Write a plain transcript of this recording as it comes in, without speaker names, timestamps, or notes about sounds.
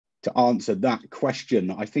to answer that question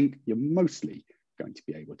that I think you're mostly going to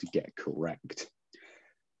be able to get correct.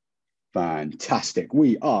 Fantastic.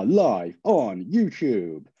 We are live on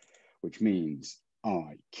YouTube, which means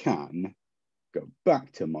I can go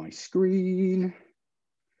back to my screen.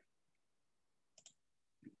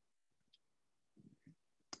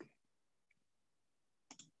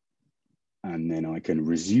 And then I can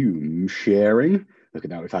resume sharing. Look at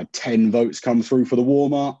that, we've had 10 votes come through for the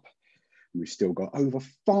warm-up. We've still got over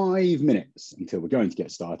 5 minutes until we're going to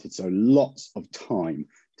get started. So lots of time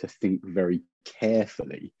to think very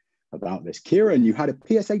carefully about this. Kieran, you had a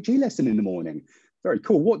PSHE lesson in the morning. Very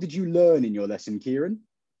cool. What did you learn in your lesson, Kieran?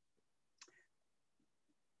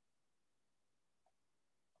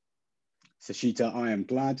 Sashita, I am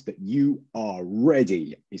glad that you are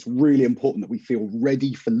ready. It's really important that we feel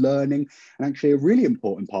ready for learning. And actually a really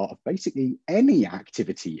important part of basically any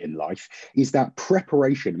activity in life is that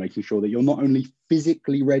preparation, making sure that you're not only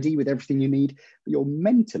physically ready with everything you need, but you're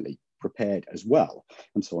mentally prepared as well.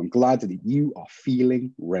 And so I'm glad that you are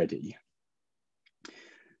feeling ready.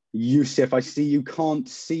 Yusuf, I see you can't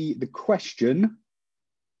see the question.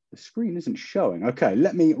 The screen isn't showing. Okay,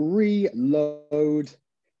 let me reload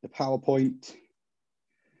the PowerPoint.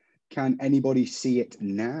 Can anybody see it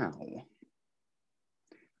now?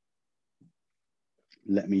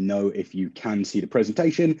 Let me know if you can see the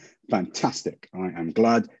presentation. Fantastic. I am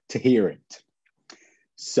glad to hear it.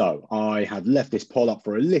 So I have left this poll up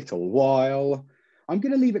for a little while. I'm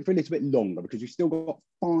going to leave it for a little bit longer because we've still got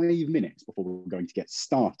 5 minutes before we're going to get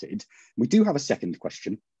started. We do have a second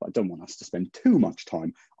question, but I don't want us to spend too much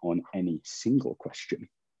time on any single question.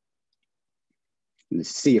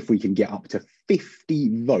 Let's see if we can get up to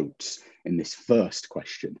 50 votes in this first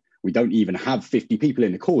question. We don't even have 50 people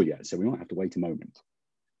in the call yet, so we might have to wait a moment.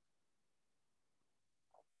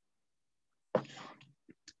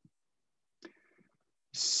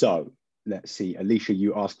 So let's see, Alicia,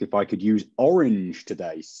 you asked if I could use orange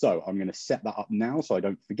today. So I'm going to set that up now so I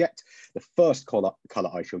don't forget. The first color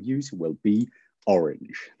I shall use will be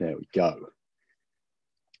orange. There we go.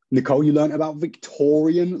 Nicole, you learned about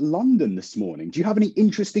Victorian London this morning. Do you have any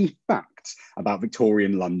interesting facts about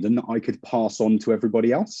Victorian London that I could pass on to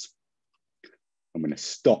everybody else? I'm going to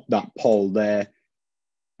stop that poll there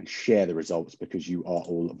and share the results because you are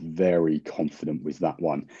all very confident with that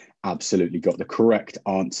one. Absolutely got the correct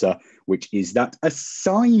answer, which is that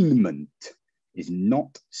assignment is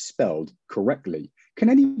not spelled correctly. Can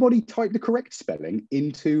anybody type the correct spelling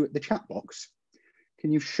into the chat box?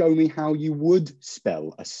 Can you show me how you would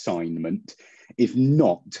spell assignment, if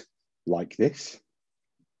not like this?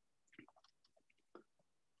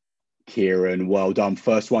 Kieran, well done.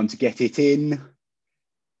 First one to get it in.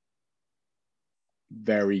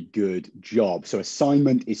 Very good job. So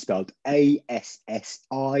assignment is spelled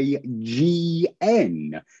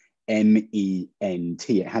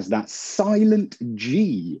A-S-S-I-G-N-M-E-N-T. It has that silent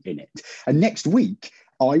G in it. And next week,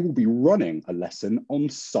 I will be running a lesson on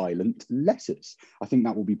silent letters. I think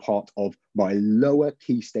that will be part of my lower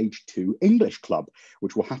key stage 2 English club,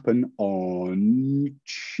 which will happen on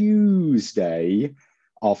Tuesday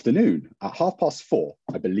afternoon at 4:30,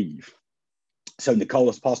 I believe. So Nicole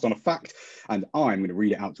has passed on a fact, and I'm going to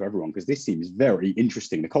read it out to everyone because this seems very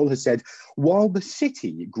interesting. Nicole has said, while the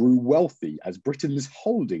city grew wealthy as Britain's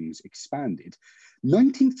holdings expanded,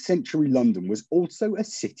 19th century London was also a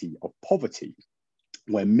city of poverty,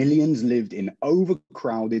 where millions lived in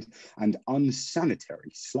overcrowded and unsanitary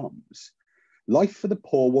slums. Life for the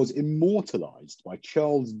poor was immortalized by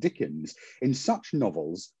Charles Dickens in such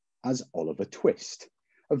novels as Oliver Twist.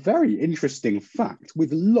 A very interesting fact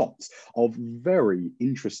with lots of very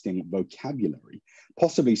interesting vocabulary.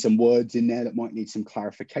 Possibly some words in there that might need some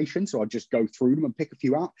clarification, so I'll just go through them and pick a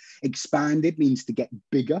few out. Expanded means to get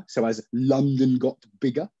bigger, so as London got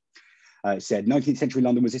bigger. It said 19th century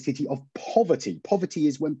London was a city of poverty. Poverty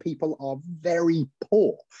is when people are very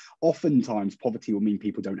poor. Oftentimes, poverty will mean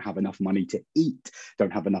people don't have enough money to eat,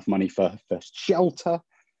 don't have enough money for shelter.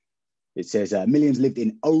 It says millions lived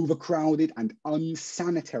in overcrowded and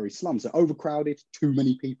unsanitary slums. So overcrowded, too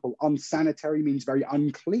many people. Unsanitary means very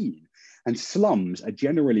unclean. And slums are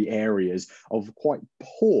generally areas of quite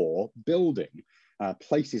poor building,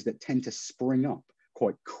 places that tend to spring up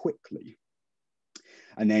quite quickly.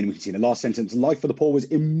 And then we can see in the last sentence, life for the poor was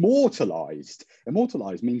immortalized.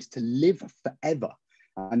 Immortalized means to live forever.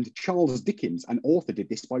 And Charles Dickens, an author, did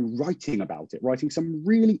this by writing about it, writing some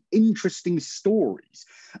really interesting stories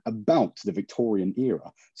about the Victorian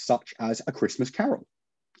era, such as A Christmas Carol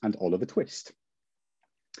and Oliver Twist.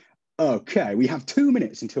 Okay, we have 2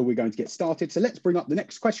 minutes until we're going to get started. So let's bring up the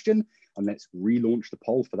next question and let's relaunch the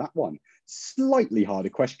poll for that one. Slightly harder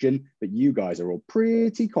question, but you guys are all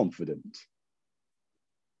pretty confident.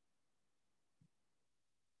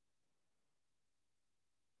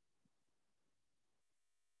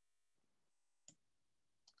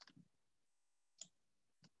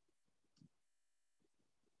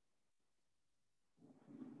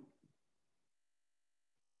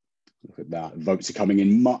 Look at that. Votes are coming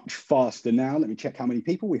in much faster now. Let me check how many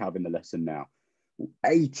people we have in the lesson now.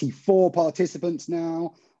 84 participants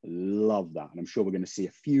now. Love that. And I'm sure we're going to see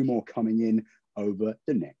a few more coming in over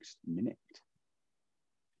the next minute.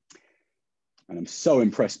 And I'm so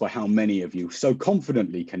impressed by how many of you so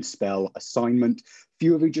confidently can spell assignment.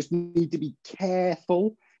 Few of you just need to be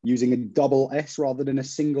careful using a double S rather than a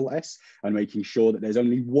single S and making sure that there's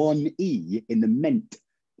only one E in the meant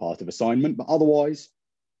part of assignment. But otherwise,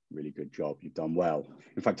 really good job. You've done well.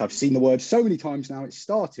 In fact, I've seen the word so many times now, it's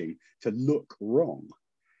starting to look wrong.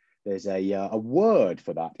 There's a word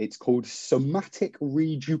for that. It's called somatic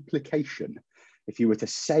reduplication. If you were to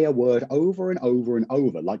say a word over and over and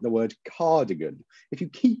over, like the word cardigan, if you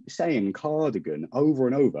keep saying cardigan over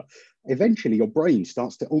and over, eventually your brain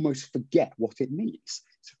starts to almost forget what it means.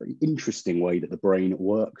 It's a very interesting way that the brain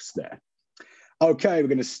works there. Okay, we're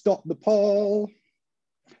going to stop the poll.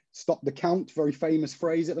 Stop the count, very famous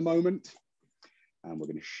phrase at the moment. And we're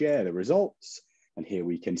going to share the results. And here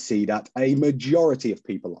we can see that a majority of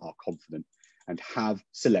people are confident and have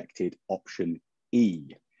selected option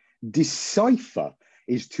E. Decipher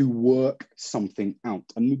is to work something out.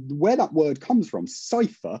 And where that word comes from,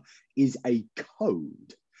 cipher, is a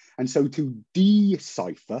code. And so to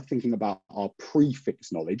decipher, thinking about our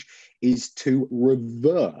prefix knowledge, is to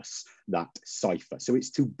reverse that cipher. So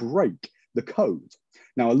it's to break the code.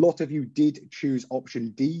 Now, a lot of you did choose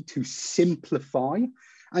option D, to simplify,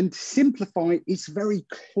 and simplify is very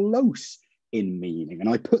close in meaning. And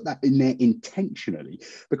I put that in there intentionally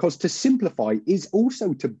because to simplify is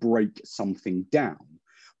also to break something down.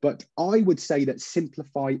 But I would say that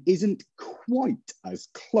simplify isn't quite as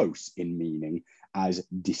close in meaning as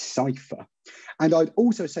decipher. And I'd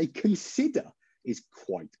also say consider is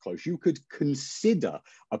quite close. You could consider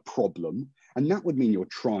a problem, and that would mean you're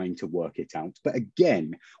trying to work it out. But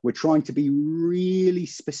again, we're trying to be really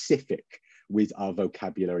specific with our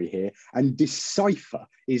vocabulary here, and decipher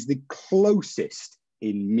is the closest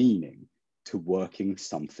in meaning to working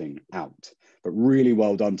something out. But really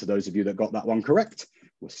well done to those of you that got that one correct.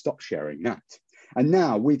 We'll stop sharing that. And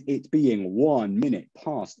now, with it being 1 minute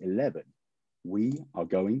past 11, we are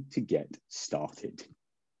going to get started.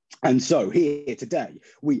 And so here today,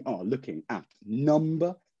 we are looking at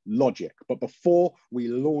number logic. But before we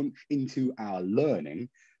launch into our learning,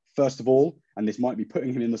 first of all, and this might be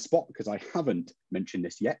putting him in the spot because I haven't mentioned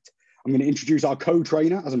this yet, I'm going to introduce our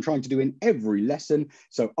co-trainer, as I'm trying to do in every lesson.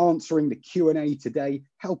 So answering the Q&A today,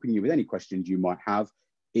 helping you with any questions you might have,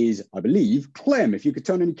 is, I believe, Clem. If you could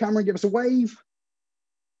turn on your camera and give us a wave.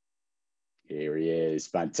 Here he is,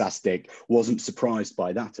 fantastic. Wasn't surprised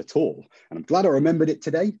by that at all. And I'm glad I remembered it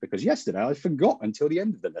today because yesterday I forgot until the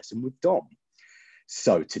end of the lesson with Dom.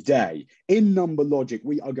 So today, in number logic,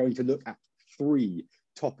 we are going to look at 3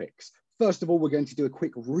 topics. First of all, we're going to do a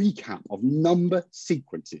quick recap of number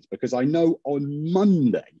sequences, because I know on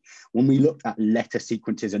Monday, when we looked at letter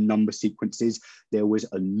sequences and number sequences, there was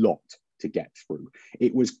a lot to get through.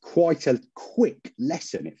 It was quite a quick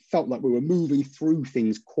lesson. It felt like we were moving through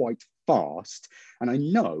things quite fast. And I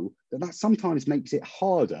know that that sometimes makes it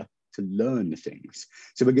harder to learn things.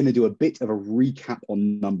 So we're going to do a bit of a recap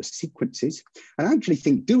on number sequences. And I actually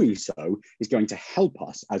think doing so is going to help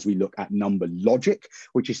us as we look at number logic,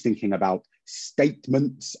 which is thinking about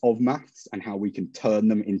statements of maths and how we can turn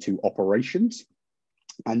them into operations.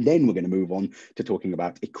 And then we're going to move on to talking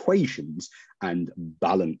about equations and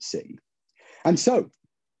balancing. And so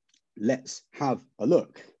let's have a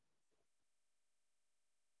look.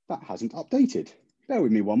 That hasn't updated. Bear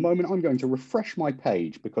with me one moment. I'm going to refresh my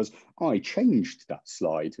page because I changed that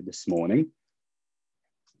slide this morning.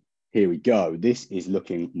 Here we go. This is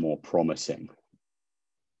looking more promising.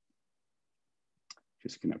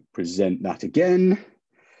 Just going to present that again.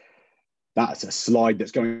 That's a slide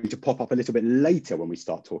that's going to pop up a little bit later when we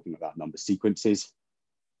start talking about number sequences.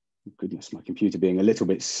 Goodness, my computer being a little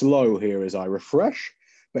bit slow here as I refresh.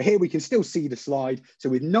 But here we can still see the slide. So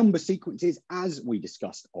with number sequences, as we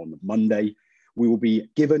discussed on Monday, we will be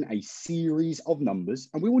given a series of numbers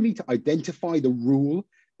and we will need to identify the rule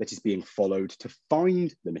that is being followed to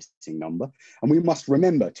find the missing number. And we must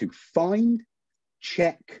remember to find,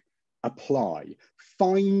 check, apply.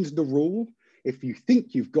 Find the rule If you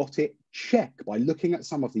think you've got it, check by looking at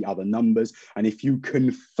some of the other numbers. And if you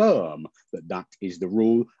confirm that that is the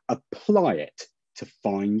rule, apply it to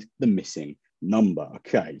find the missing number.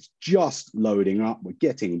 Okay, it's just loading up. We're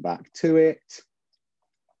getting back to it.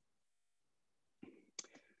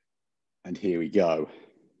 And here we go.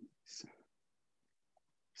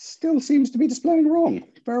 Still seems to be displaying wrong.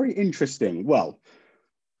 Very interesting. Well,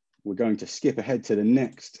 we're going to skip ahead to the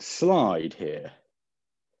next slide here.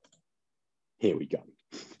 Here we go.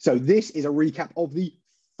 So this is a recap of the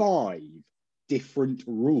 5 different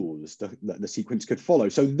rules that the sequence could follow.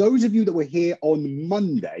 So those of you that were here on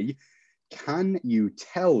Monday, can you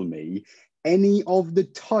tell me any of the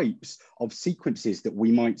types of sequences that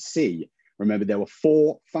we might see? Remember, there were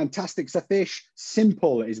 4. Fantastic, Satish.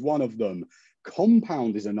 Simple is one of them.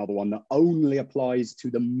 Compound is another one that only applies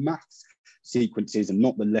to the maths sequences and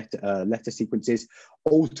not the letter sequences.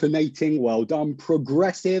 Alternating, well done.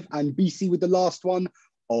 Progressive, and BC with the last one,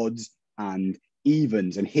 odds and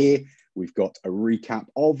evens. And here we've got a recap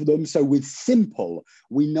of them. So with simple,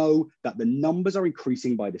 we know that the numbers are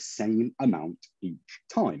increasing by the same amount each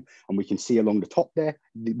time. And we can see along the top there,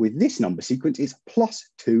 with this number sequence, it's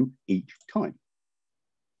 +2 each time.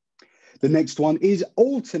 The next one is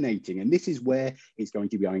alternating, and this is where it's going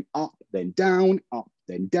to be going up, then down, up,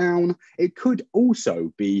 then down. It could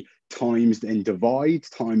also be times, then divide,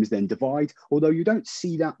 although you don't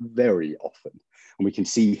see that very often. And we can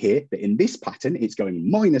see here that in this pattern, it's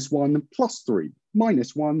going -1 +3,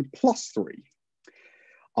 -1 +3.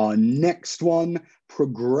 Our next one,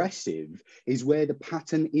 progressive, is where the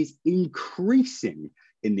pattern is increasing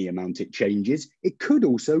in the amount it changes. It could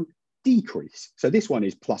also decrease. So this one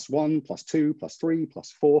is +1, +2, +3,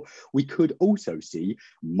 +4. We could also see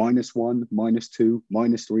 -1, -2,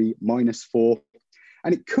 -3, -4.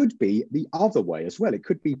 And it could be the other way as well. It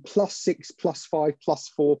could be +6, +5,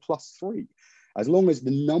 +4, +3, as long as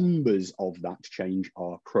the numbers of that change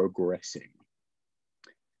are progressing.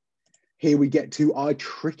 Here we get to our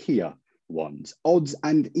trickier ones. Odds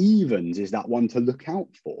and evens is that one to look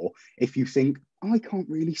out for if you think, I can't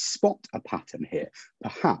really spot a pattern here.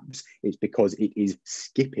 Perhaps it's because it is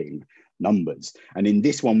skipping numbers. And in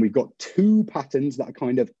this one, we've got 2 patterns that are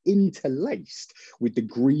kind of interlaced, with the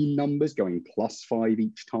green numbers going +5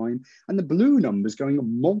 each time and the blue numbers going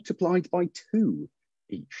multiplied by 2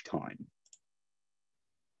 each time.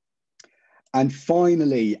 And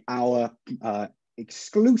finally, our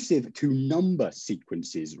exclusive to number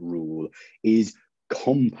sequences rule is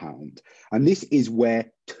compound. And this is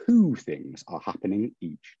where 2 things are happening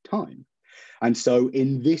each time. And so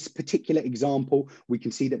in this particular example, we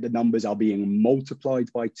can see that the numbers are being multiplied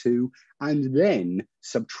by 2 and then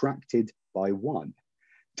subtracted by 1,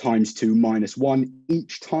 times 2 minus 1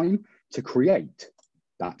 each time to create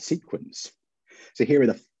that sequence. So here are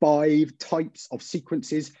the 5 types of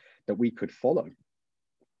sequences that we could follow.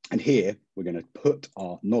 And here we're going to put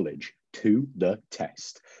our knowledge to the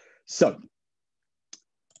test. So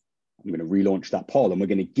I'm going to relaunch that poll and we're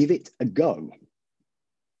going to give it a go.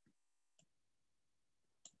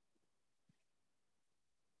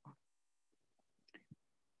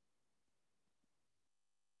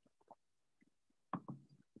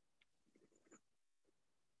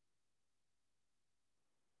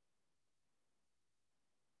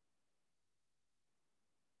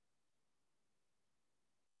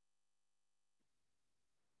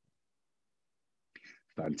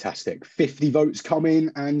 Fantastic. 50 votes come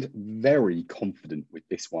in, and very confident with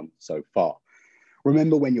this one so far.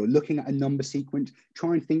 Remember, when you're looking at a number sequence,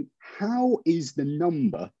 try and think, how is the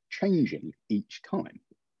number changing each time?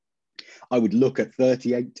 I would look at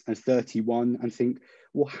 38 and 31 and think,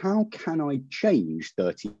 well, how can I change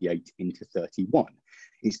 38 into 31?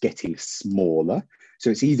 It's getting smaller,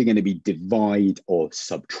 so it's either going to be divide or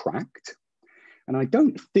subtract. And I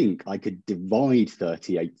don't think I could divide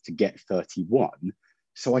 38 to get 31.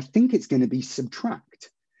 So I think it's going to be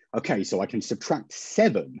subtract. Okay, so I can subtract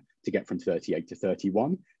 7 to get from 38 to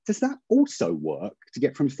 31. Does that also work to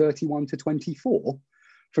get from 31 to 24?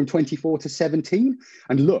 From 24 to 17?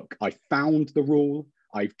 And look, I found the rule.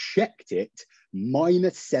 I've checked it.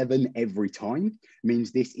 -7 every time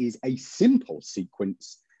means this is a simple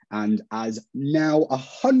sequence. And as now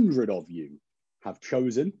 100 of you have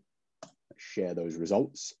chosen, let's share those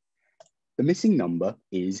results. The missing number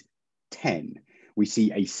is 10. We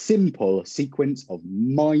see a simple sequence of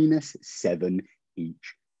 -7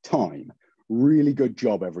 each time. Really good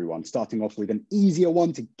job, everyone. Starting off with an easier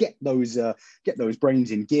one to get those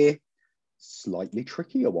brains in gear. Slightly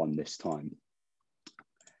trickier one this time.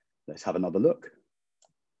 Let's have another look.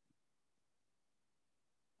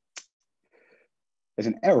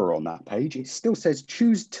 there's an error on that page. It still says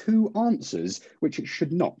choose two answers, which it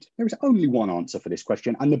should not. There is only one answer for this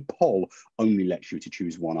question, and the poll only lets you to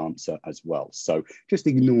choose one answer as well. So just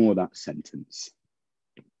ignore that sentence.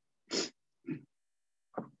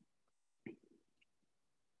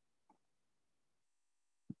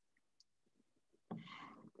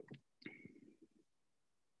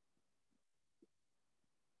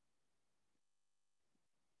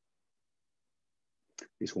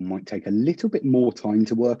 This one might take a little bit more time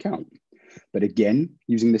to work out. But again,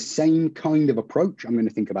 using the same kind of approach, I'm going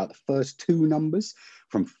to think about the first two numbers.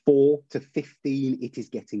 From 4 to 15, it is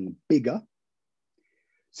getting bigger.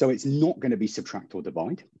 So it's not going to be subtract or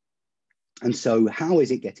divide. And so how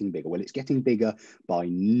is it getting bigger? Well, it's getting bigger by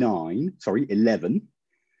 11.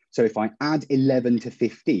 So if I add 11 to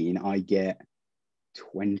 15, I get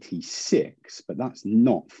 26, but that's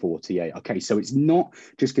not 48. Okay, so it's not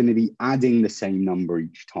just going to be adding the same number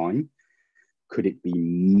each time. Could it be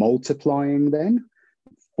multiplying then?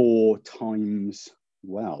 4 times,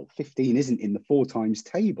 well, 15 isn't in the 4 times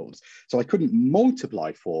tables, so I couldn't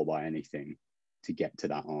multiply 4 by anything to get to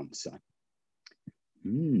that answer.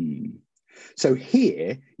 So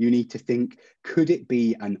here you need to think, could it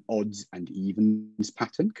be an odds and evens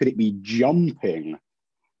pattern? Could it be jumping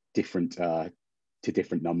different to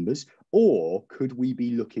different numbers? Or could we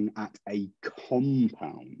be looking at a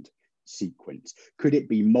compound sequence? Could it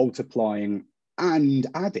be multiplying and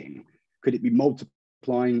adding? Could it be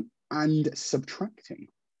multiplying and subtracting?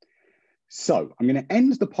 So I'm going to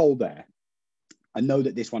end the poll there. I know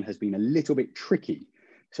that this one has been a little bit tricky.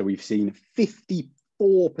 So we've seen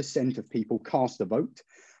 54% of people cast a vote,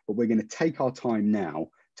 but we're going to take our time now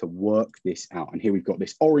to work this out. And here we've got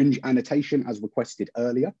this orange annotation as requested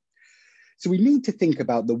earlier. So we need to think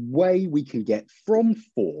about the way we can get from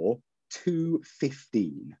 4 to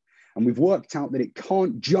 15. And we've worked out that it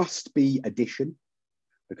can't just be addition,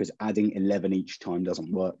 because adding 11 each time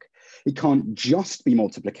doesn't work. It can't just be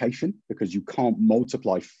multiplication, because you can't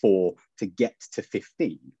multiply 4 to get to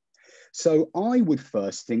 15. So I would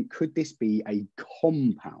first think, could this be a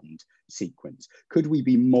compound sequence? Could we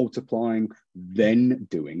be multiplying, then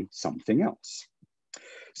doing something else?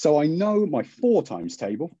 So I know my 4 times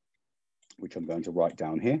table, which I'm going to write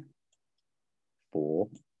down here. 4,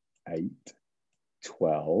 8,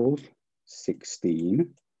 12,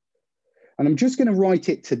 16. And I'm just going to write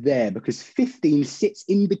it to there because 15 sits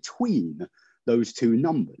in between those two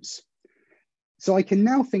numbers. So I can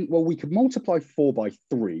now think, well, we could multiply 4 by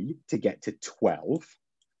 3 to get to 12.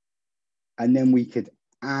 And then we could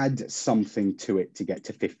add something to it to get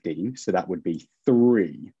to 15. So that would be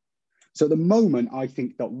 3. So at the moment, I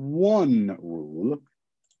think that one rule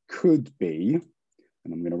could be,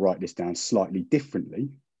 and I'm going to write this down slightly differently,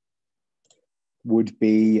 would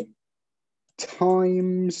be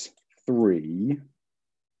times 3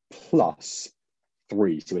 plus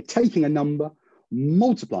 3. So we're taking a number,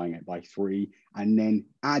 multiplying it by 3, and then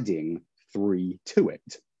adding 3 to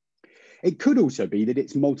it. It could also be that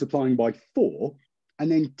it's multiplying by 4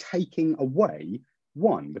 and then taking away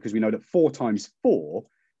 1, because we know that 4 times 4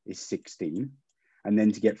 is 16. And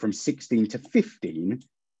then to get from 16 to 15,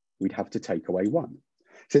 we'd have to take away 1.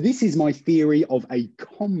 So this is my theory of a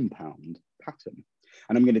compound pattern.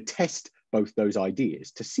 And I'm going to test both those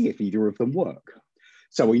ideas to see if either of them work.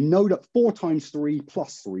 So we know that 4 times 3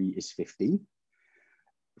 plus 3 is 15.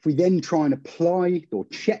 If we then try and apply or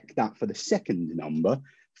check that for the second number,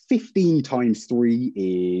 15 times 3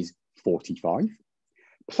 is 45.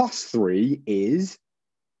 Plus 3 is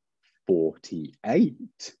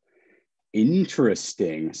 48.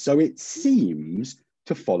 Interesting. So it seems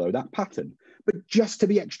to follow that pattern. But just to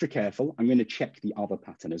be extra careful, I'm going to check the other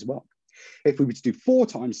pattern as well. If we were to do 4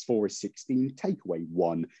 times 4 is 16, take away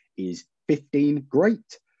 1 is 15.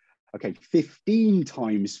 Great. Okay, 15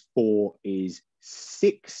 times 4 is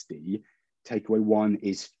 60. Take away 1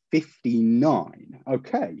 is 59.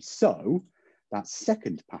 Okay, so that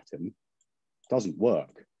second pattern doesn't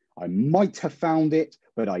work. I might have found it,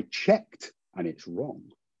 but I checked and it's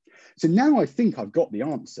wrong. So now I think I've got the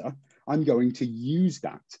answer. I'm going to use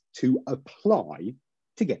that to apply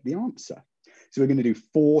to get the answer. So we're going to do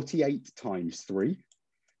 48 times 3.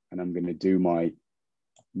 And I'm going to do my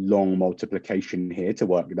long multiplication here to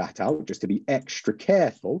work that out, just to be extra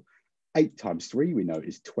careful. 8 times 3, we know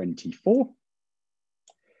is 24.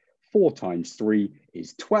 4 times 3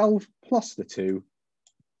 is 12, plus the 2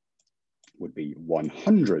 would be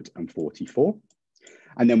 144.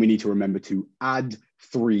 And then we need to remember to add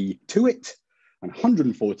 3 to it. And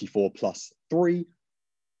 144 plus 3,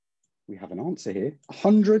 we have an answer here,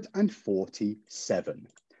 147.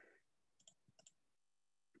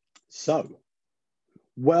 So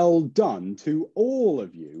Well done to all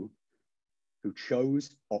of you who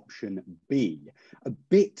chose option B. A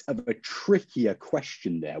bit of a trickier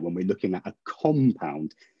question there when we're looking at a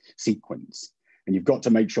compound sequence. And you've got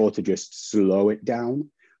to make sure to just slow it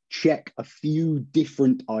down, check a few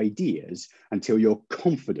different ideas until you're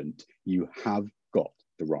confident you have got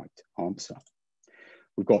the right answer.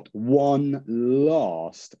 We've got one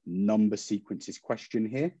last number sequences question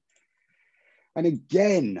here. And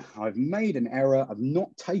again, I've made an error. I've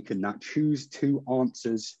not taken that choose two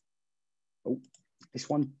answers. Oh, this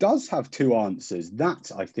one does have two answers.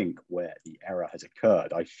 That's, I think, where the error has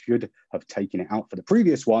occurred. I should have taken it out for the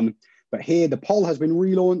previous one, but here the poll has been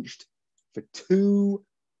relaunched for two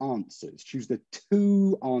answers. Choose the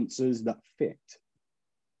two answers that fit.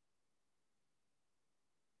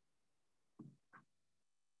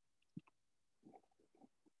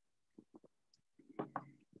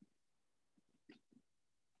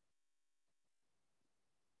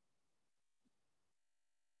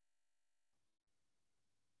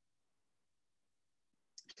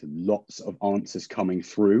 So lots of answers coming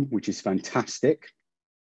through, which is fantastic.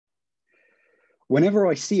 Whenever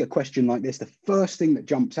I see a question like this, the first thing that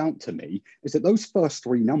jumps out to me is that those first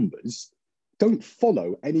three numbers don't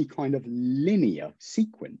follow any kind of linear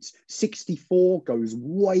sequence. 64 goes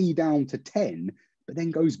way down to 10, but then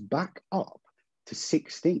goes back up to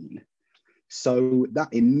 16. So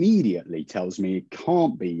that immediately tells me it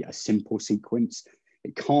can't be a simple sequence.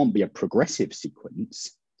 It can't be a progressive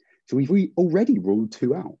sequence. So we've already ruled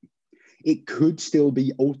two out. It could still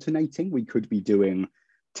be alternating. We could be doing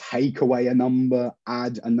take away a number,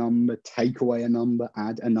 add a number, take away a number,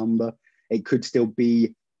 add a number. It could still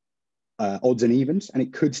be odds and evens, and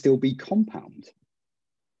it could still be compound.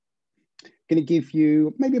 Going to give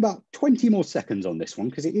you maybe about 20 more seconds on this one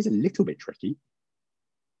because it is a little bit tricky.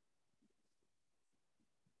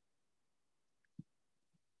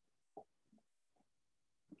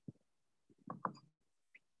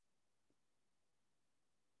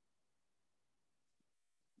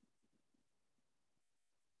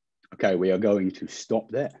 Okay, we are going to stop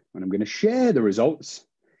there, and I'm going to share the results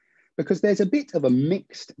because there's a bit of a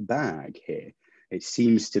mixed bag here. It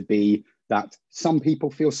seems to be that some people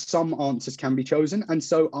feel some answers can be chosen, and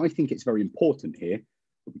so I think it's very important here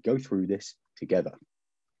that we go through this together.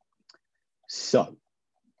 So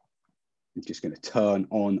I'm just going to turn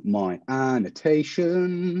on my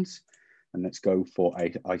annotations, and let's go for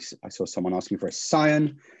I saw someone asking for a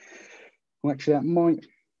cyan. Well, actually, that might,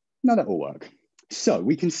 no, that will work. So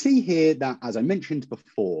we can see here that, as I mentioned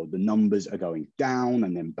before, the numbers are going down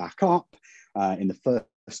and then back up in the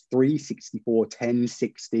first three, 64, 10,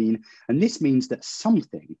 16. And this means that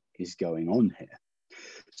something is going on here.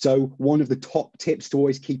 So one of the top tips to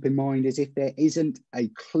always keep in mind is if there isn't a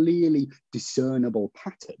clearly discernible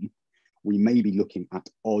pattern, we may be looking at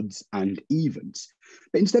odds and evens.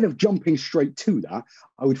 But instead of jumping straight to that,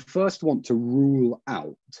 I would first want to rule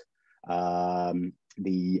out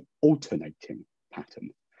the alternating pattern.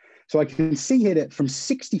 So I can see here that from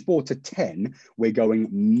 64 to 10, we're going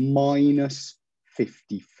minus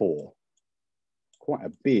 54. Quite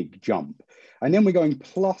a big jump. And then we're going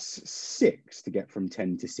plus 6 to get from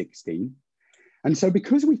 10 to 16. And so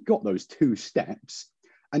because we've got those two steps,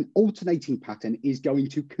 an alternating pattern is going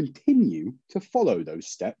to continue to follow those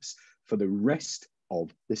steps for the rest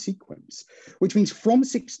of the sequence, which means from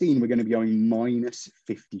 16, we're going to be going minus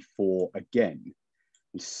 54 again.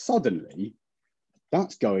 And suddenly,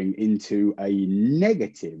 that's going into a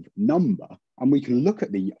negative number. And we can look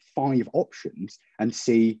at the 5 options and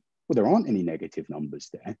see, well, there aren't any negative numbers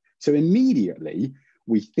there. So immediately,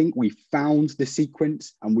 we think we found the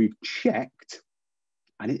sequence and we've checked,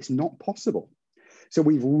 and it's not possible. So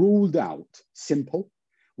we've ruled out simple,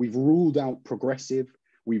 we've ruled out progressive,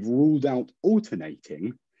 we've ruled out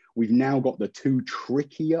alternating. We've now got the two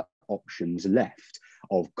trickier options left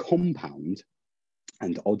of compound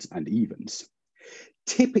and odds and evens.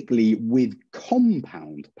 Typically with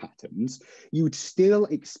compound patterns, you would still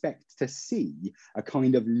expect to see a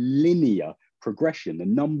kind of linear progression. The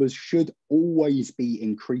numbers should always be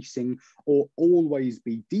increasing or always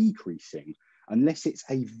be decreasing, unless it's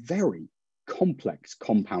a very complex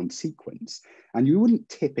compound sequence, and you wouldn't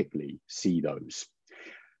typically see those.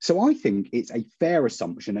 So I think it's a fair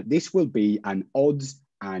assumption that this will be an odds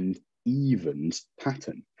and evens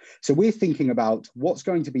pattern. So we're thinking about what's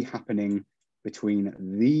going to be happening between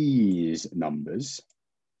these numbers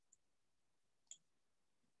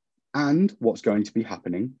and what's going to be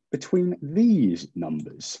happening between these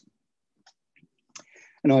numbers.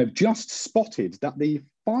 And I've just spotted that the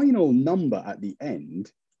final number at the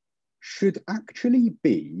end should actually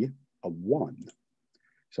be a 1.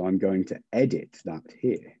 So I'm going to edit that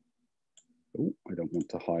here. Oh, I don't want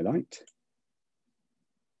to highlight.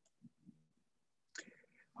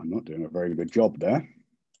 I'm not doing a very good job there.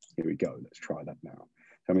 Here we go, let's try that now.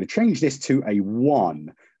 So I'm going to change this to a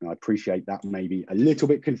 1. And I appreciate that may be a little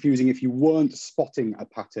bit confusing if you weren't spotting a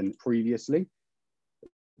pattern previously.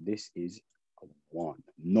 This is a 1,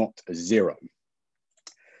 not a 0.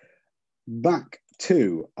 Back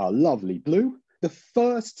to our lovely blue. The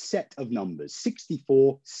first set of numbers,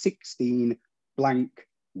 64, 16, blank,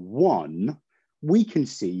 1, we can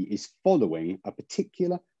see is following a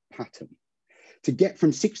particular pattern. To get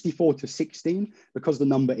from 64 to 16, because the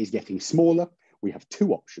number is getting smaller, we have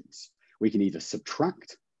 2 options. We can either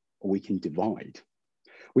subtract or we can divide.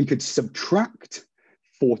 We could subtract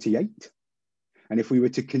 48. And if we were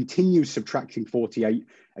to continue subtracting 48,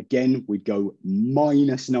 again, we'd go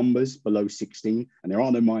minus numbers below 16, and there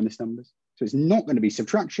are no minus numbers. So it's not going to be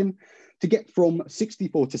subtraction. To get from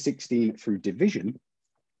 64 to 16 through division,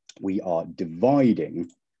 we are dividing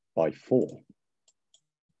by 4.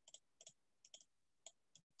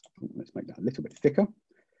 Let's make that a little bit thicker.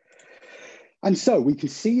 And so we can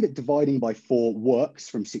see that dividing by 4 works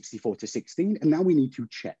from 64 to 16. And now we need to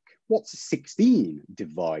check, what's 16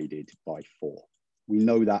 divided by 4? We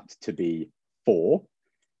know that to be 4.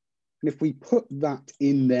 And if we put that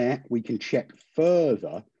in there, we can check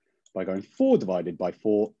further by going 4 divided by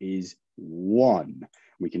 4 is 1.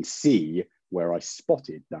 We can see where I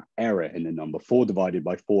spotted that error in the number. 4 divided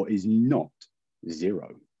by 4 is not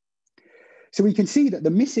 0. So we can see that the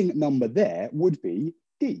missing number there would be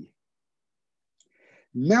D.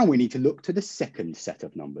 Now we need to look to the second set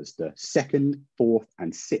of numbers, the 2nd, 4th,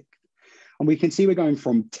 and 6th. And we can see we're going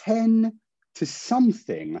from 10 to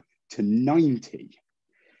something to 90.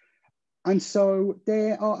 And so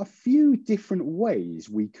there are a few different ways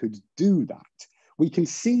we could do that. We can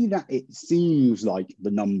see that it seems like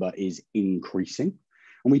the number is increasing,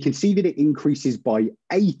 and we can see that it increases by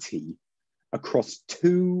 80 across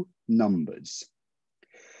 2 numbers.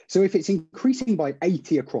 So if it's increasing by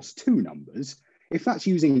 80 across 2 numbers, if that's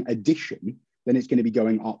using addition, then it's going to be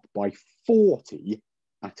going up by 40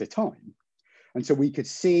 at a time. And so we could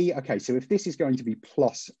see, okay, so if this is going to be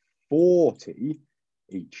plus 40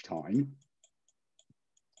 each time,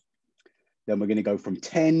 then we're going to go from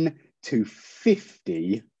 10 to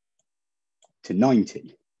 50 to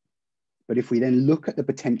 90. But if we then look at the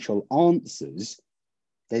potential answers,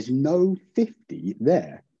 there's no 50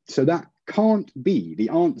 there. So that can't be the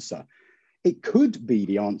answer. It could be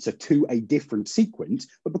the answer to a different sequence,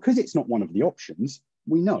 but because it's not one of the options,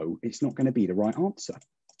 we know it's not going to be the right answer.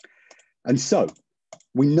 And so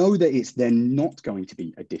we know that it's then not going to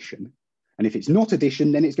be addition. And if it's not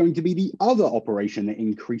addition, then it's going to be the other operation that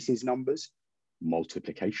increases numbers,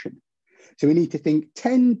 multiplication. So we need to think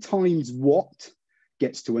 10 times what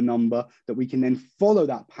gets to a number that we can then follow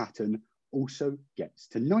that pattern also gets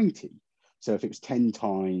to 90. So if it was 10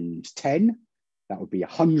 times 10, that would be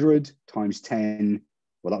 100 times 10.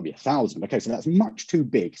 Well, that would be 1,000. Okay, so that's much too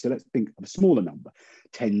big. So let's think of a smaller number.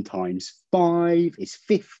 10 times 5 is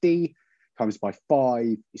 50. Times by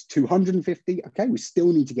 5 is 250. Okay, we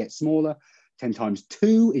still need to get smaller. 10 times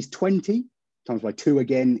 2 is 20. Times by 2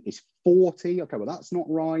 again is 40. Okay, well, that's not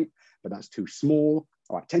right, but that's too small.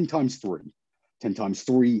 All right, 10 times 3. 10 times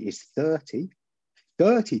 3 is 30.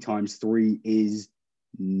 30 times 3 is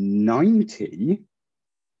 90.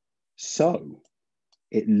 So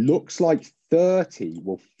it looks like 30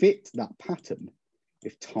 will fit that pattern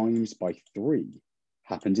if times by 3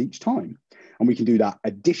 happens each time. And we can do that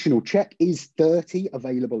additional check. Is 30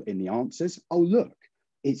 available in the answers? Oh, look,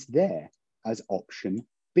 it's there as option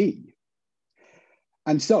B.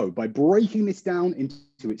 And so by breaking this down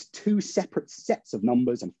into its 2 separate sets of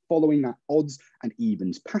numbers and following that odds and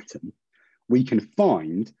evens pattern, we can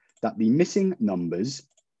find that the missing numbers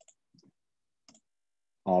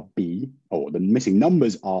are B, or the missing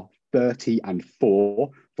numbers are 30 and 4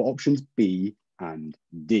 for options B and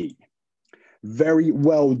D. Very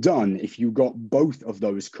well done if you got both of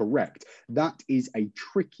those correct. That is a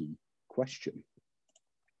tricky question.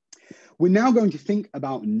 We're now going to think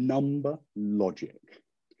about number logic.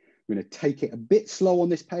 I'm going to take it a bit slow on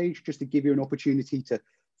this page just to give you an opportunity to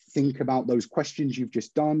think about those questions you've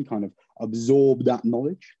just done, kind of absorb that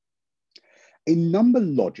knowledge. In number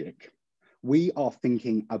logic, we are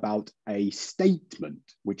thinking about a statement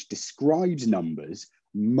which describes numbers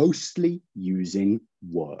mostly using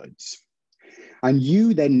words. And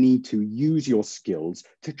you then need to use your skills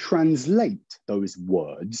to translate those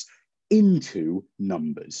words into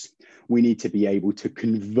numbers. We need to be able to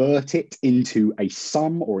convert it into a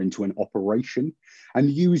sum or into an operation and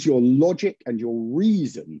use your logic and your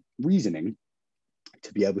reasoning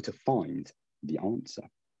to be able to find the answer.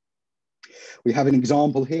 We have an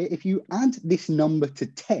example here. If you add this number to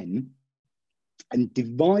 10 and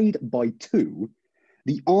divide by 2,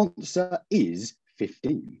 the answer is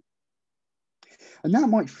 15. And that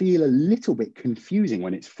might feel a little bit confusing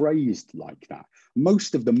when it's phrased like that.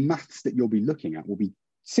 Most of the maths that you'll be looking at will be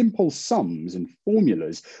simple sums and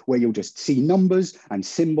formulas where you'll just see numbers and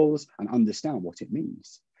symbols and understand what it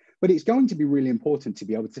means. But it's going to be really important to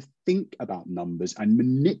be able to think about numbers and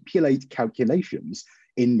manipulate calculations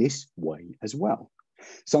in this way as well.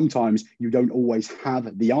 Sometimes you don't always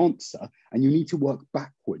have the answer and you need to work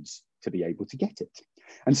backwards to be able to get it.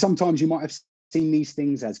 And sometimes you might have seen these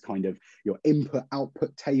things as kind of your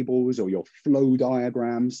input-output tables or your flow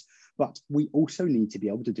diagrams, but we also need to be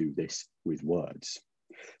able to do this with words.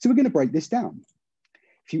 So we're going to break this down.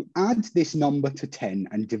 If you add this number to 10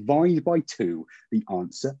 and divide by 2, the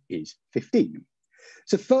answer is 15.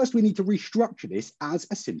 So first we need to restructure this as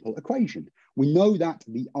a simple equation. We know that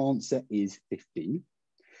the answer is 15.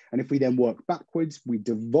 And if we then work backwards, we're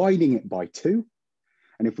dividing it by 2.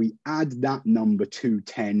 And if we add that number to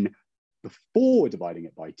 10 before dividing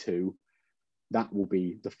it by 2, that will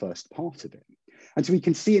be the first part of it. And so we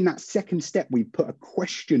can see in that second step, we put a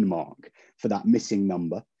question mark for that missing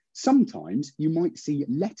number. Sometimes you might see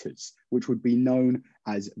letters, which would be known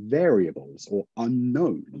as variables or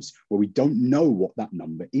unknowns, where we don't know what that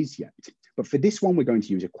number is yet. But for this one, we're going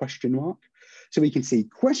to use a question mark. So we can see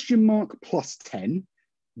question mark plus 10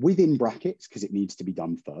 within brackets, because it needs to be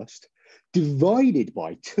done first, divided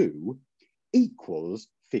by 2 equals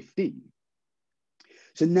 15.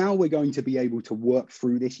 So now we're going to be able to work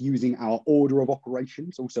through this using our order of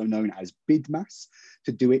operations, also known as BIDMAS,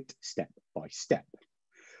 to do it step by step.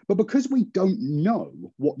 But because we don't know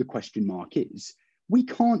what the question mark is, we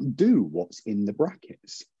can't do what's in the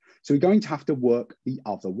brackets. So we're going to have to work the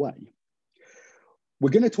other way. We're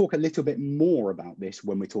going to talk a little bit more about this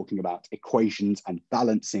when we're talking about equations and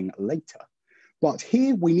balancing later. But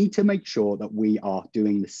here we need to make sure that we are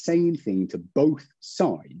doing the same thing to both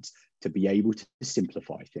sides to be able to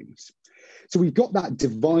simplify things. So we've got that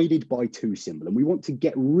divided by 2 symbol, and we want to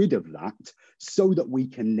get rid of that so that we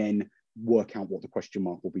can then work out what the question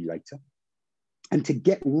mark will be later. And to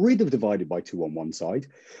get rid of divided by 2 on one side,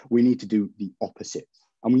 we need to do the opposite.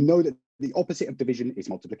 And we know that the opposite of division is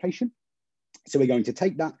multiplication. So we're going to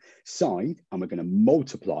take that side and we're going to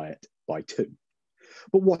multiply it by 2.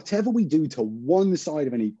 But whatever we do to one side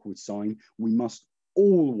of an equal sign, we must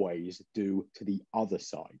always do to the other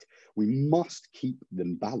side. We must keep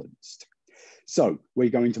them balanced. So we're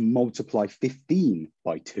going to multiply 15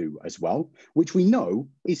 by 2 as well, which we know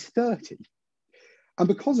is 30. And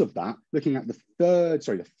because of that, looking at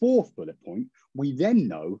the fourth bullet point, we then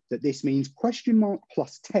know that this means question mark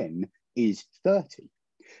plus 10 is 30.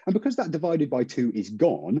 And because that divided by 2 is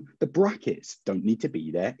gone, the brackets don't need to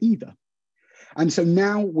be there either. And so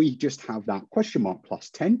now we just have that question mark plus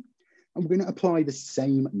 10, and we're going to apply the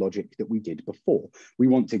same logic that we did before. We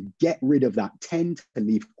want to get rid of that 10 to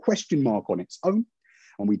leave question mark on its own,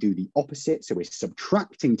 and we do the opposite. So we're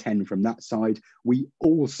subtracting 10 from that side. We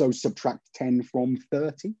also subtract 10 from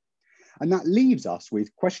 30, and that leaves us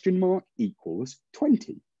with question mark equals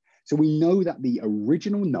 20. So we know that the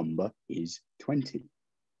original number is 20.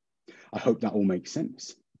 I hope that all makes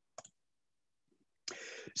sense.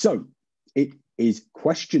 So it is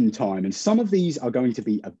question time, and some of these are going to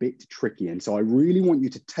be a bit tricky. And so I really want you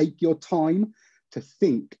to take your time to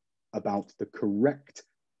think about the correct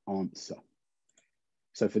answer.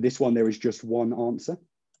 So for this one, there is just one answer.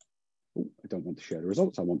 Oh, I don't want to share the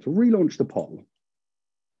results. I want to relaunch the poll.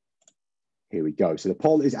 Here we go. So the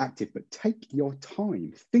poll is active, but take your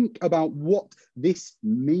time. Think about what this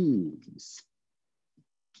means.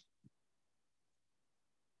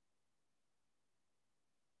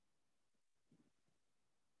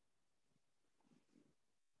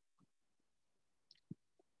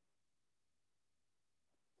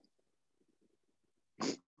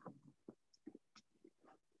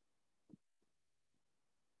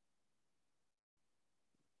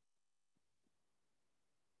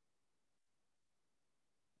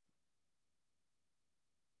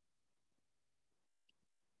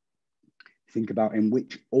 Think about in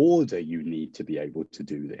which order you need to be able to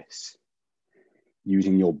do this.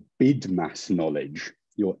 Using your BIDMAS knowledge,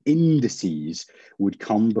 your indices would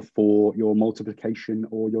come before your multiplication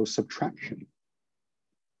or your subtraction.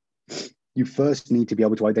 You first need to be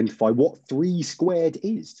able to identify what 3 squared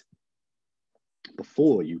is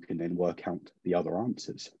before you can then work out the other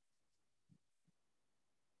answers.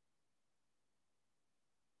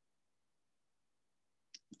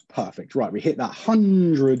 Perfect. Right, we hit that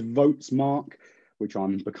 100 votes mark, which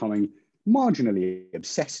I'm becoming marginally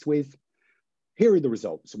obsessed with. Here are the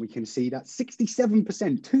results, and we can see that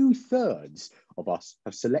 67%, 2/3 of us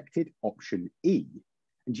have selected option E.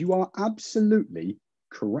 And you are absolutely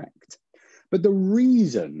correct. But the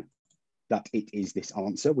reason that it is this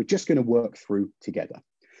answer, we're just going to work through together.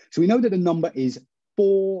 So we know that the number is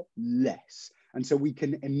 4 less. And so we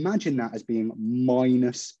can imagine that as being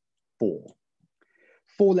 -4.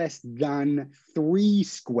 4 less than 3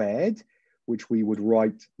 squared, which we would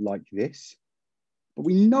write like this. But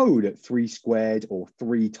we know that 3 squared, or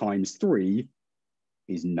 3 times 3,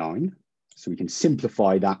 is 9. So we can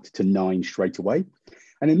simplify that to 9 straight away.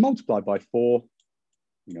 And then multiplied by 4,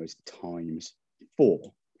 you know, it's times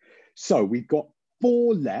 4. So we've got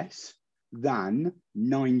 4 less than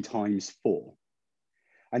 9 times 4.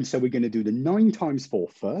 And so we're going to do the 9 times 4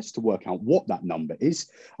 first to work out what that number is.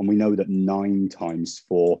 And we know that 9 times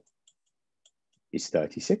 4 is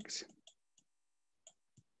 36.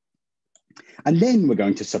 And then we're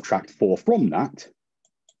going to subtract 4 from that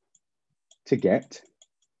to get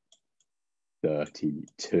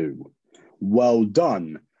 32. Well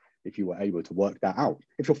done if you were able to work that out.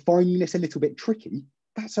 If you're finding this a little bit tricky,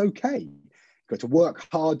 that's okay. You've got to work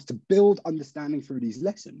hard to build understanding through these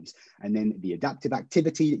lessons, and then the adaptive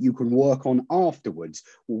activity that you can work on afterwards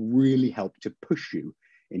will really help to push you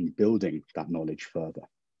in building that knowledge further.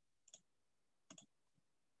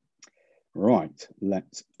 Right,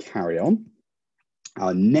 let's carry on.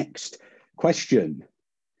 Our next question,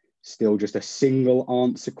 still just a single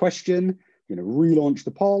answer question. I'm going to relaunch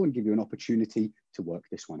the poll and give you an opportunity to work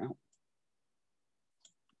this one out.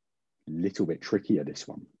 A little bit trickier, this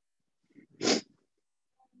one.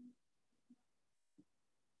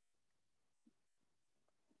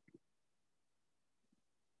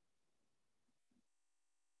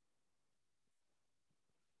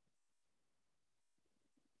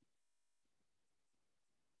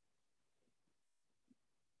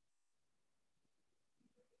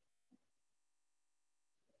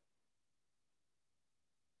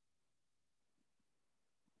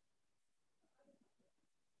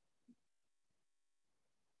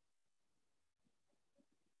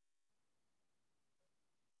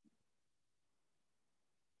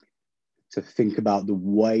 To think about the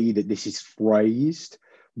way that this is phrased.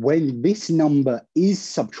 When this number is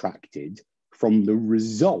subtracted from the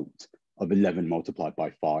result of 11 multiplied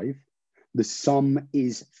by 5, the sum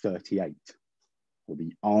is 38, or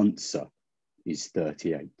the answer is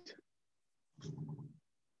 38.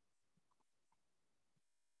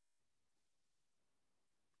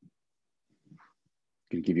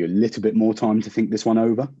 Going to give you a little bit more time to think this one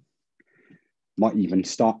over. Might even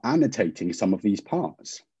start annotating some of these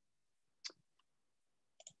parts.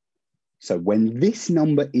 So when this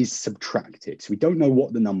number is subtracted, so we don't know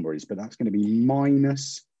what the number is, but that's going to be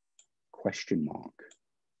minus question mark.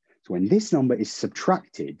 So when this number is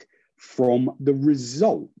subtracted from the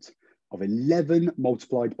result of 11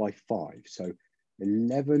 multiplied by 5, so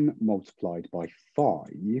 11 multiplied by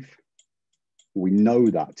 5, we know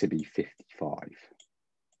that to be 55.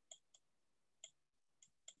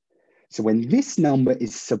 So when this number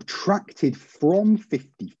is subtracted from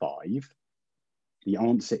 55, the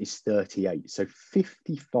answer is 38. So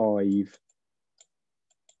 55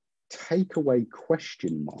 take away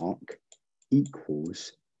question mark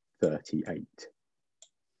equals 38.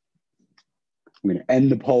 I'm going to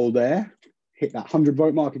end the poll there, hit that 100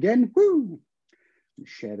 vote mark again, woo, and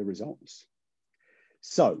share the results.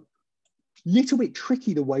 So, little bit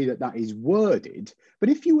tricky the way that that is worded, but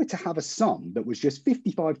if you were to have a sum that was just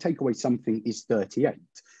 55 take away something is 38,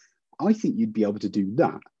 I think you'd be able to do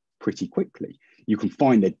that pretty quickly. You can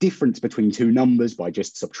find the difference between two numbers by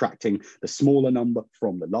just subtracting the smaller number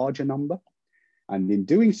from the larger number. And in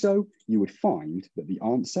doing so, you would find that the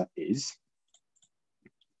answer is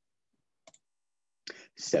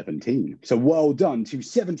 17. So well done to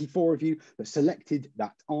 74 of you that selected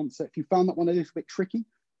that answer. If you found that one a little bit tricky,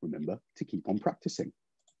 remember to keep on practicing.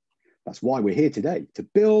 That's why we're here today, to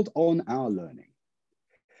build on our learning.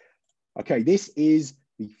 Okay, this is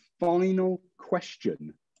the final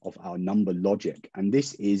question of our number logic, and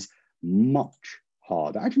this is much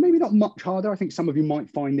harder. Actually, maybe not much harder. I think some of you might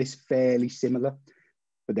find this fairly similar,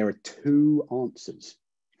 but there are two answers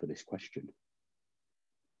for this question.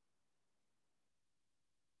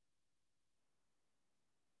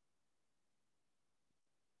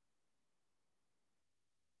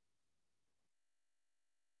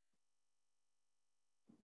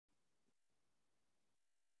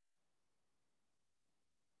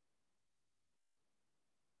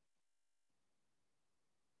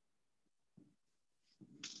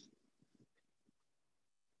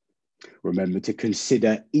 Remember to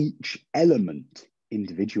consider each element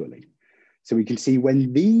individually. So we can see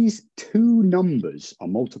when these two numbers are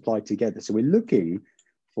multiplied together. So we're looking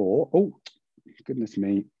for, oh, goodness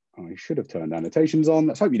me, I should have turned annotations on.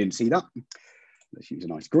 Let's hope you didn't see that. Let's use a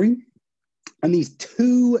nice green. And these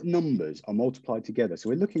two numbers are multiplied together. So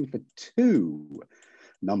we're looking for two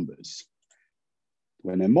numbers.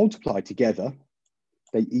 When they're multiplied together,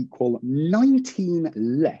 they equal 19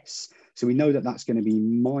 less. So we know that that's going to be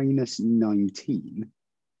minus 19.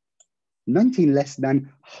 19 less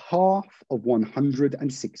than half of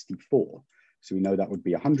 164. So we know that would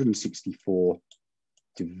be 164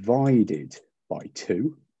 divided by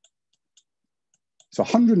 2. So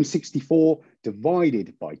 164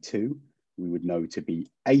 divided by 2, we would know to be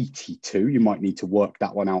 82. You might need to work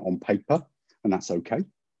that one out on paper, and that's okay.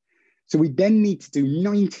 So we then need to do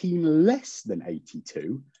 19 less than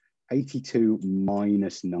 82. 82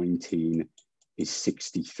 minus 19 is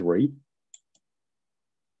 63.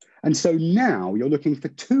 And so now you're looking for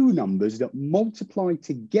two numbers that multiply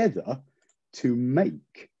together to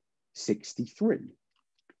make 63.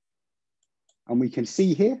 And we can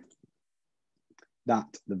see here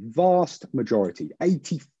that the vast majority,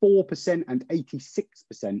 84% and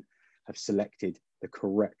 86%, have selected the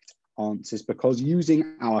correct answers, because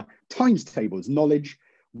using our times tables knowledge,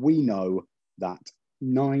 we know that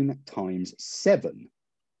 9 times 7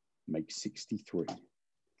 makes 63.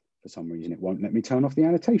 For some reason, it won't let me turn off the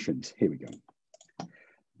annotations. Here we go.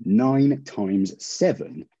 9 times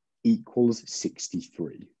 7 equals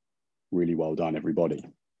 63. Really well done, everybody.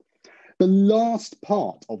 The last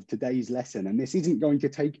part of today's lesson, and this isn't going to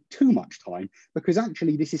take too much time because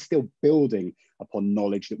actually this is still building upon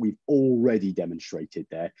knowledge that we've already demonstrated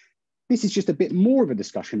there. This is just a bit more of a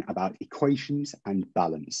discussion about equations and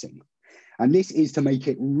balancing. And this is to make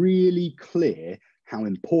it really clear how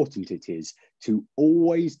important it is to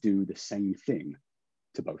always do the same thing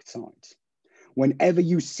to both sides. Whenever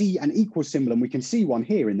you see an equal symbol, and we can see one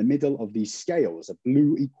here in the middle of these scales, a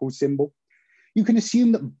blue equal symbol, you can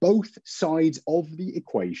assume that both sides of the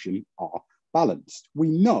equation are balanced. We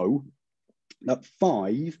know that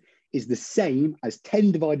 5 is the same as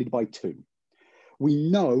 10 divided by 2. We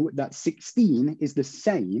know that 16 is the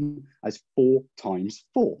same as 4 times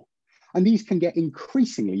 4. And these can get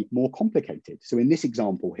increasingly more complicated. So in this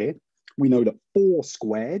example here, we know that 4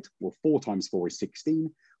 squared, or 4 times 4 is 16,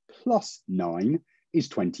 plus 9 is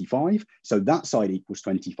 25. So that side equals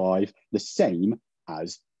 25, the same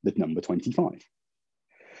as the number 25.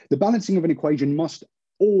 The balancing of an equation must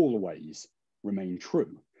always remain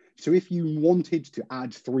true. So if you wanted to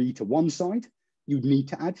add 3 to one side, you'd need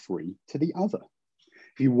to add 3 to the other.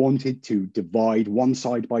 If you wanted to divide one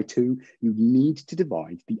side by 2, you'd need to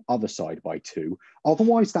divide the other side by 2.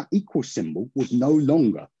 Otherwise, that equal symbol would no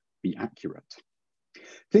longer be accurate.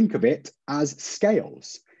 Think of it as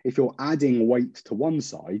scales. If you're adding weight to one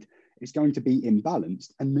side, it's going to be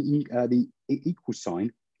imbalanced and the equal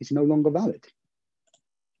sign is no longer valid.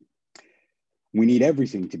 We need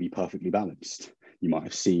everything to be perfectly balanced. You might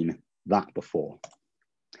have seen that before.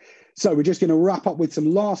 So we're just going to wrap up with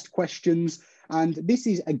some last questions. And this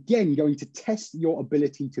is, again, going to test your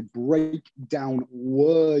ability to break down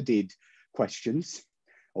worded questions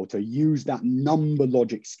or to use that number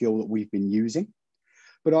logic skill that we've been using.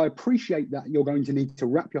 But I appreciate that you're going to need to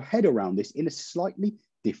wrap your head around this in a slightly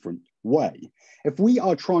different way. If we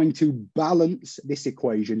are trying to balance this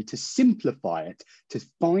equation, to simplify it, to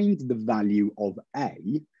find the value of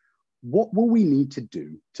A, what will we need to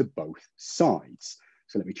do to both sides?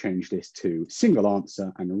 So let me change this to single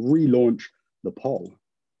answer and relaunch the poll.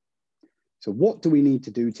 So what do we need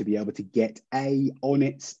to do to be able to get A on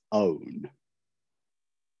its own?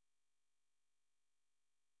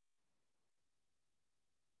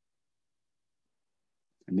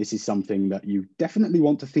 And this is something that you definitely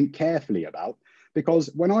want to think carefully about, because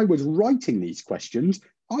when I was writing these questions,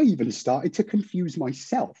 I even started to confuse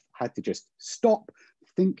myself. I had to just stop,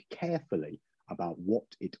 think carefully about what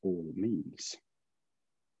it all means.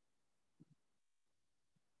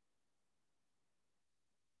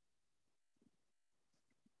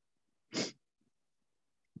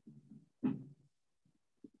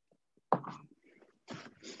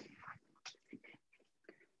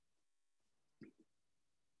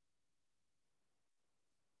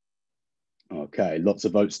 Okay, lots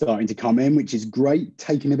of votes starting to come in, which is great,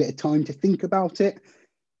 taking a bit of time to think about it.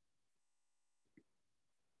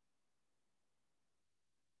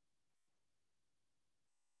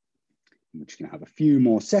 I'm just going to have a few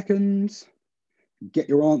more seconds. Get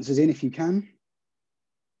your answers in if you can.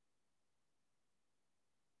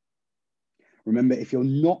 Remember, if you're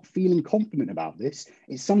not feeling confident about this,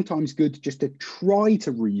 it's sometimes good just to try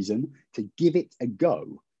to reason, to give it a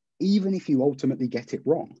go, even if you ultimately get it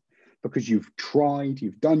wrong. because you've tried,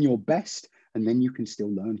 you've done your best, and then you can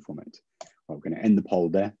still learn from it. Well, we're going to end the poll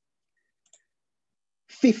there.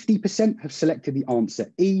 50% have selected the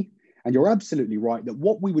answer E, and you're absolutely right that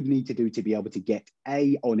what we would need to do to be able to get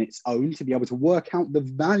A on its own, to be able to work out the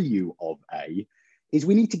value of A, is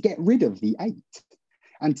we need to get rid of the 8.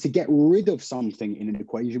 And to get rid of something in an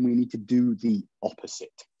equation, we need to do the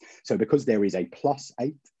opposite. So because there is a plus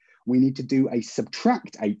 8, we need to do a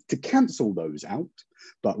subtract 8 to cancel those out.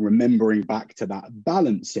 But remembering back to that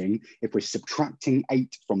balancing, if we're subtracting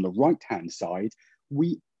 8 from the right-hand side,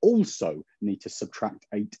 we also need to subtract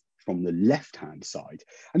 8 from the left-hand side.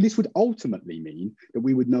 And this would ultimately mean that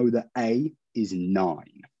we would know that A is 9.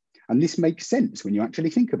 And this makes sense when you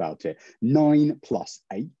actually think about it. 9 plus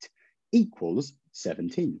 8 equals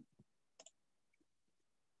 17.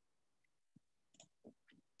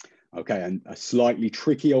 Okay, and a slightly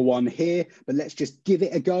trickier one here, but let's just give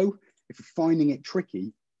it a go. If you're finding it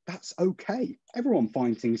tricky, that's okay. Everyone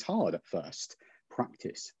finds things hard at first.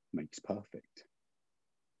 Practice makes perfect.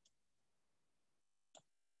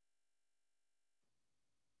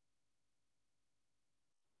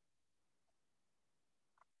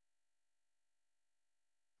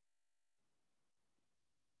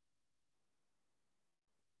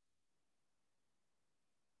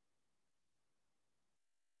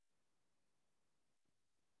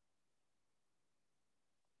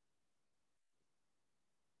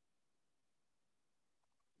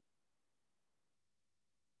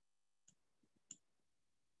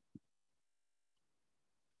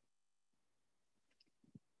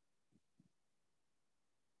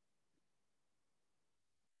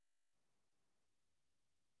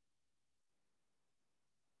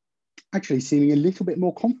 Actually seeming a little bit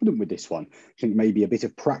more confident with this one. I think maybe a bit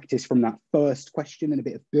of practice from that first question and a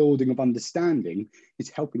bit of building of understanding is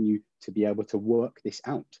helping you to be able to work this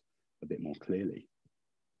out a bit more clearly.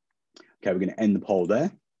 Okay, we're going to end the poll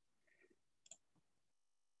there.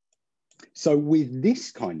 So with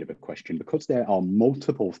this kind of a question, because there are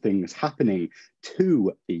multiple things happening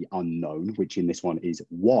to the unknown, which in this one is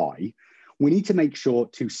y, we need to make sure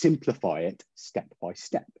to simplify it step by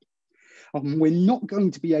step. We're not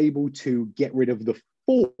going to be able to get rid of the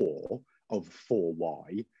 4 of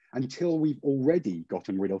 4y until we've already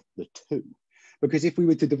gotten rid of the 2. Because if we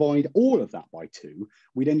were to divide all of that by 2,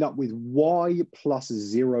 we'd end up with y plus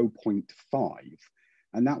 0.5.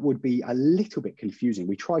 And that would be a little bit confusing.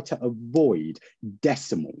 We try to avoid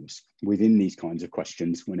decimals within these kinds of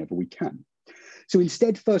questions whenever we can. So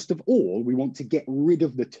instead, first of all, we want to get rid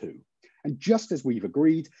of the 2. And just as we've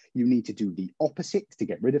agreed, you need to do the opposite to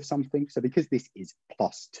get rid of something. So because this is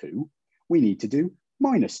plus 2, we need to do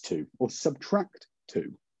minus 2 or subtract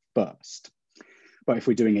 2 first. But if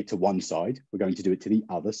we're doing it to one side, we're going to do it to the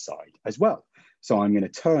other side as well. So I'm going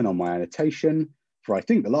to turn on my annotation for, I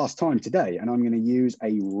think, the last time today, and I'm going to use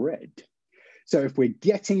a red. So if we're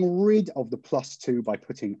getting rid of the plus 2 by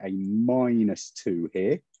putting a minus 2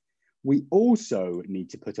 here, we also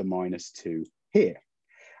need to put a minus 2 here.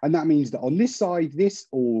 And that means that on this side, this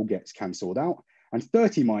all gets cancelled out. And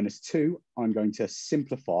 30 minus 2, I'm going to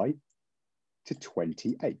simplify to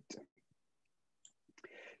 28.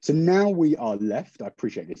 So now we are left, I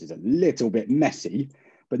appreciate this is a little bit messy,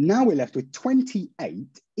 but now we're left with 28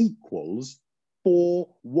 equals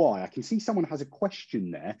 4y. I can see someone has a question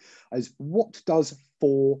there as what does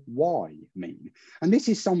 4y mean? And this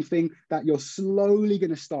is something that you're slowly going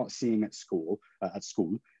to start seeing at school.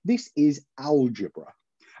 This is algebra.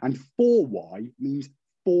 And 4y means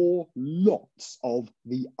 4 lots of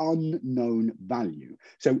the unknown value.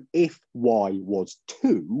 So if y was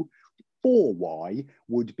 2, 4y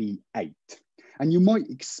would be 8. And you might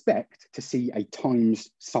expect to see a times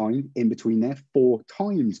sign in between there, 4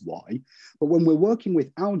 times y. But when we're working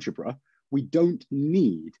with algebra, we don't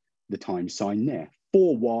need the times sign there.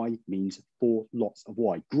 4y means 4 lots of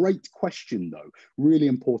y. Great question, though. Really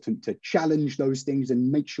important to challenge those things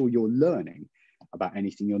and make sure you're learning about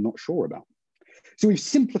anything you're not sure about. So we've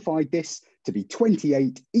simplified this to be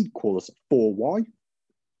 28 equals 4y,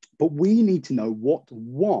 but we need to know what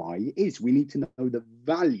y is. We need to know the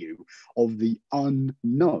value of the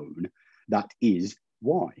unknown that is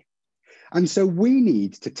y. And so we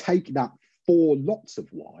need to take that 4 lots of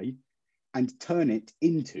y and turn it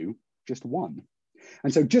into just 1.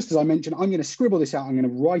 And so just as I mentioned, I'm going to scribble this out. I'm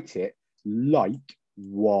going to write it like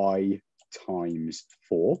y times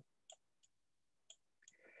 4.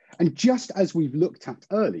 And just as we've looked at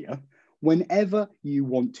earlier, whenever you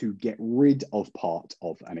want to get rid of part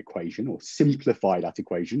of an equation or simplify that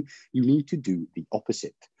equation, you need to do the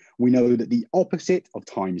opposite. We know that the opposite of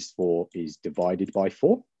times 4 is divided by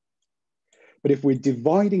 4. But if we're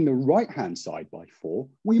dividing the right-hand side by 4,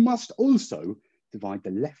 we must also divide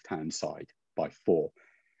the left-hand side by 4.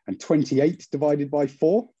 And 28 divided by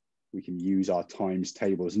 4, we can use our times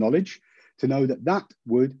tables knowledge to know that that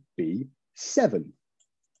would be 7.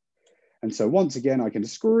 And so once again, I can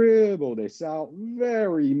scribble this out,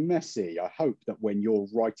 very messy. I hope that when you're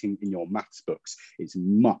writing in your maths books, it's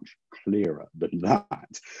much clearer than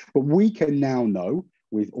that. But we can now know,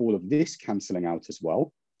 with all of this cancelling out as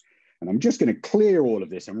well, and I'm just going to clear all of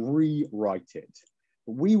this and rewrite it.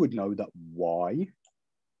 But we would know that y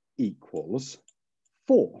equals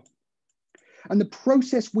 4. And the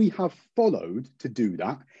process we have followed to do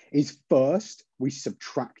that is first we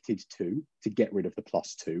subtracted 2 to get rid of the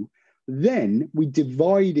plus 2. Then we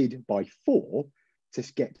divided by 4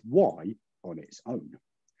 to get y on its own.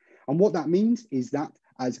 And what that means is that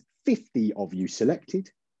as 50 of you selected,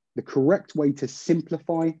 the correct way to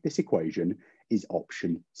simplify this equation is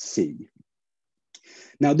option C.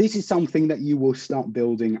 Now, this is something that you will start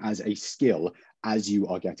building as a skill as you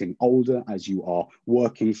are getting older, as you are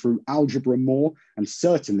working through algebra more, and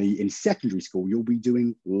certainly in secondary school, you'll be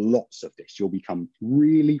doing lots of this. You'll become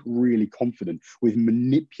really, really confident with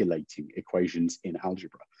manipulating equations in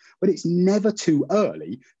algebra. But it's never too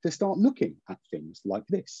early to start looking at things like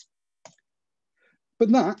this.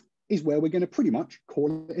 But that is where we're going to pretty much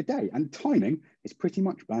call it a day, and timing is pretty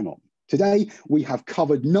much bang on. Today, we have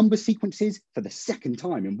covered number sequences for the second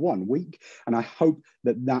time in 1 week, and I hope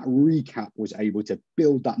that that recap was able to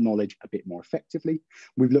build that knowledge a bit more effectively.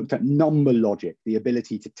 We've looked at number logic, the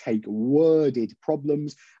ability to take worded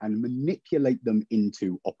problems and manipulate them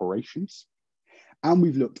into operations. And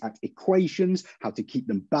we've looked at equations, how to keep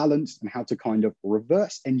them balanced, and how to kind of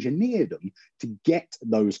reverse engineer them to get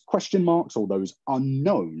those question marks or those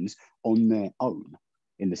unknowns on their own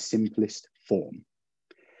in the simplest form.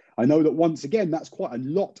 I know that once again, that's quite a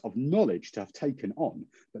lot of knowledge to have taken on,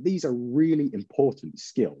 but these are really important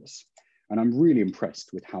skills. And I'm really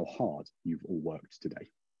impressed with how hard you've all worked today.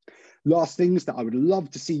 Last things that I would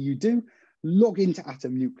love to see you do, log into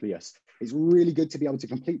Atom Nucleus. It's really good to be able to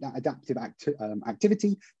complete that adaptive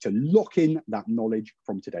activity to lock in that knowledge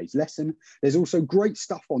from today's lesson. There's also great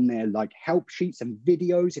stuff on there like help sheets and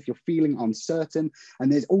videos if you're feeling uncertain.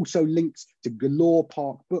 And there's also links to Galore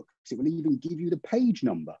Park books. It will even give you the page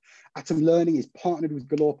number. Atom Learning is partnered with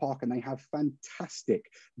Galore Park and they have fantastic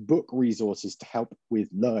book resources to help with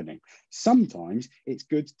learning. Sometimes it's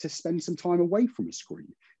good to spend some time away from a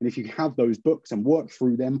screen. And if you have those books and work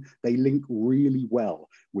through them, they link really well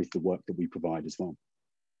with the work that we provide as well.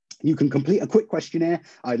 You can complete a quick questionnaire.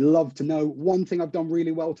 I'd love to know one thing I've done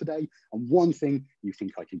really well today and one thing you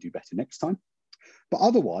think I can do better next time. But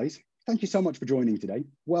otherwise, thank you so much for joining today.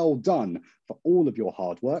 Well done for all of your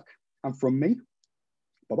hard work. And from me,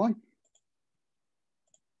 bye-bye.